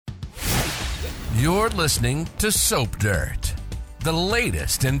You're listening to Soap Dirt, the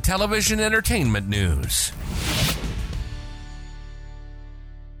latest in television entertainment news.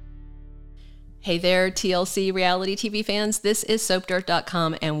 Hey there, TLC reality TV fans. This is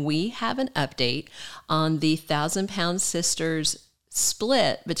SoapDirt.com, and we have an update on the 1,000 Pound Sisters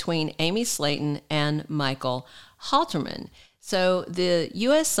split between Amy Slaton and Michael Halterman. So the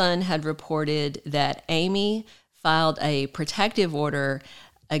U.S. Sun had reported that Amy filed a protective order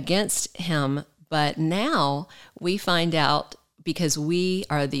against him, but now we find out, because we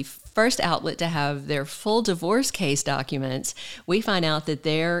are the first outlet to have their full divorce case documents, we find out that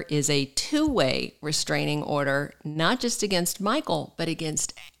there is a two-way restraining order, not just against Michael, but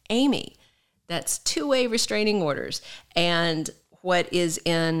against Amy. That's two-way restraining orders. And what is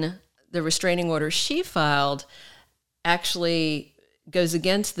in the restraining order she filed actually goes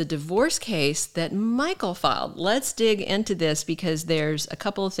against the divorce case that Michael filed. Let's dig into this, because there's a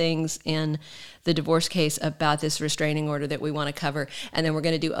couple of things in the divorce case about this restraining order that we want to cover. And then we're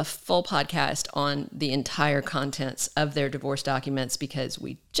going to do a full podcast on the entire contents of their divorce documents, because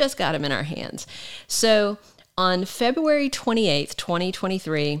we just got them in our hands. So on February 28th,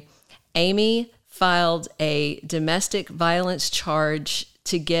 2023, Amy filed a domestic violence charge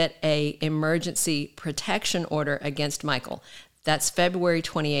to get an emergency protection order against Michael. That's February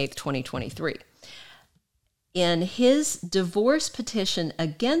 28th, 2023. In his divorce petition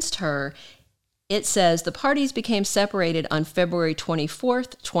against her, it says the parties became separated on February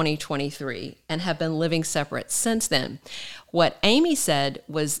 24th, 2023, and have been living separate since then. What Amy said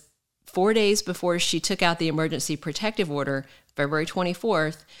was 4 days before she took out the emergency protective order, February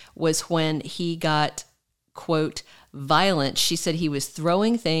 24th, was when he got, quote, violent. She said he was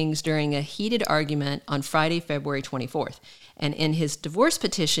throwing things during a heated argument on Friday, February 24th. And in his divorce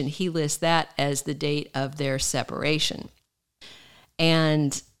petition, he lists that as the date of their separation.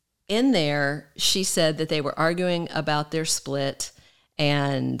 And in there, she said that they were arguing about their split,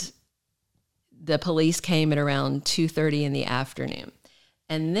 and the police came at around 2:30 in the afternoon.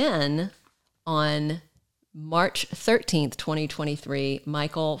 And then on March 13th, 2023,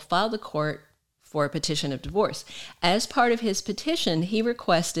 Michael filed a court for a petition of divorce. As part of his petition, he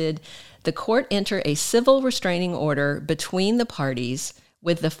requested the court enter a civil restraining order between the parties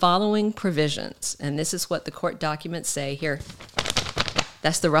with the following provisions. And this is what the court documents say here.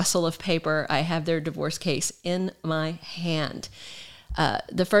 That's the rustle of paper. I have their divorce case in my hand.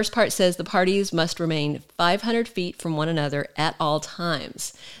 The first part says the parties must remain 500 feet from one another at all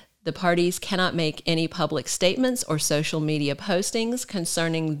times. The parties cannot make any public statements or social media postings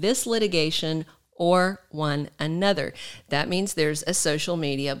concerning this litigation or one another. That means there's a social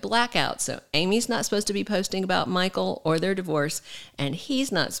media blackout. So Amy's not supposed to be posting about Michael or their divorce, and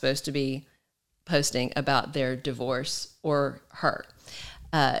he's not supposed to be posting about their divorce or her.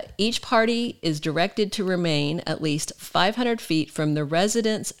 Each party is directed to remain at least 500 feet from the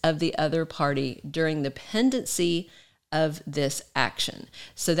residence of the other party during the pendency of this action.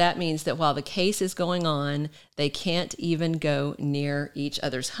 So that means that while the case is going on, they can't even go near each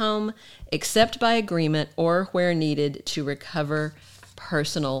other's home, except by agreement or where needed to recover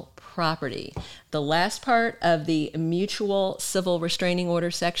personal property. The last part of the mutual civil restraining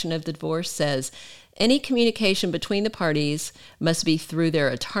order section of the divorce says, any communication between the parties must be through their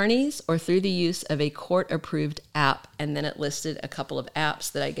attorneys or through the use of a court-approved app. And then it listed a couple of apps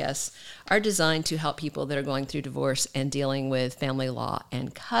that I guess are designed to help people that are going through divorce and dealing with family law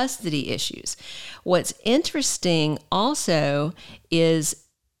and custody issues. What's interesting also is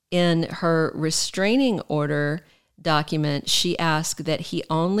in her restraining order document, she asked that he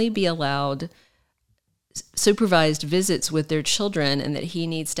only be allowed supervised visits with their children and that he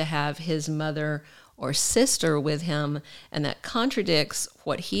needs to have his mother or sister with him, and that contradicts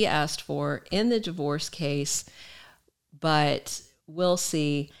what he asked for in the divorce case, but we'll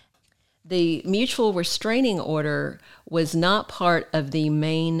see. The mutual restraining order was not part of the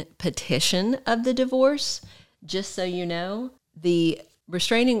main petition of the divorce. Just so you know, the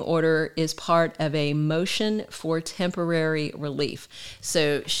restraining order is part of a motion for temporary relief.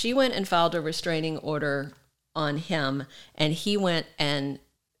 So she went and filed a restraining order on him, and he went and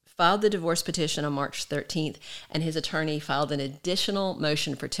filed the divorce petition on March 13th, and his attorney filed an additional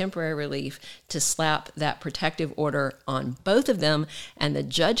motion for temporary relief to slap that protective order on both of them, and the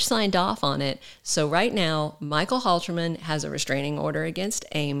judge signed off on it. So right now, Michael Halterman has a restraining order against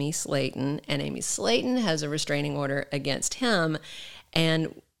Amy Slaton, and Amy Slaton has a restraining order against him,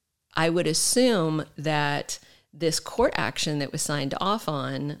 and I would assume that this court action that was signed off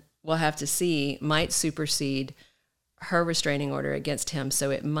on, we'll have to see, might supersede her restraining order against him, so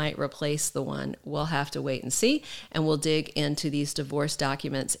it might replace the one. We'll have to wait and see, and we'll dig into these divorce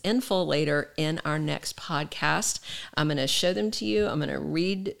documents in full later in our next podcast. I'm going to show them to you. I'm going to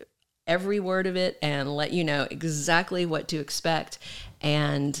read every word of it and let you know exactly what to expect,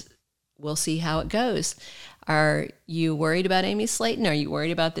 and we'll see how it goes. Are you worried about Amy Slaton? Are you worried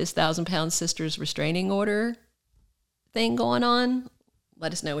about this 1,000-pound sisters restraining order thing going on?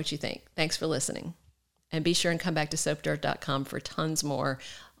 Let us know what you think. Thanks for listening. And be sure and come back to soapdirt.com for tons more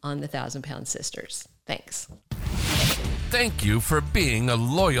on the 1,000-pound sisters. Thanks. Thank you for being a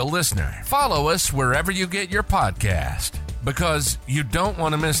loyal listener. Follow us wherever you get your podcast, because you don't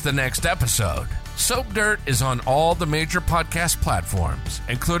want to miss the next episode. Soap Dirt is on all the major podcast platforms,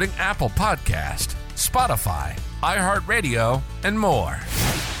 including Apple Podcast, Spotify, iHeartRadio, and more.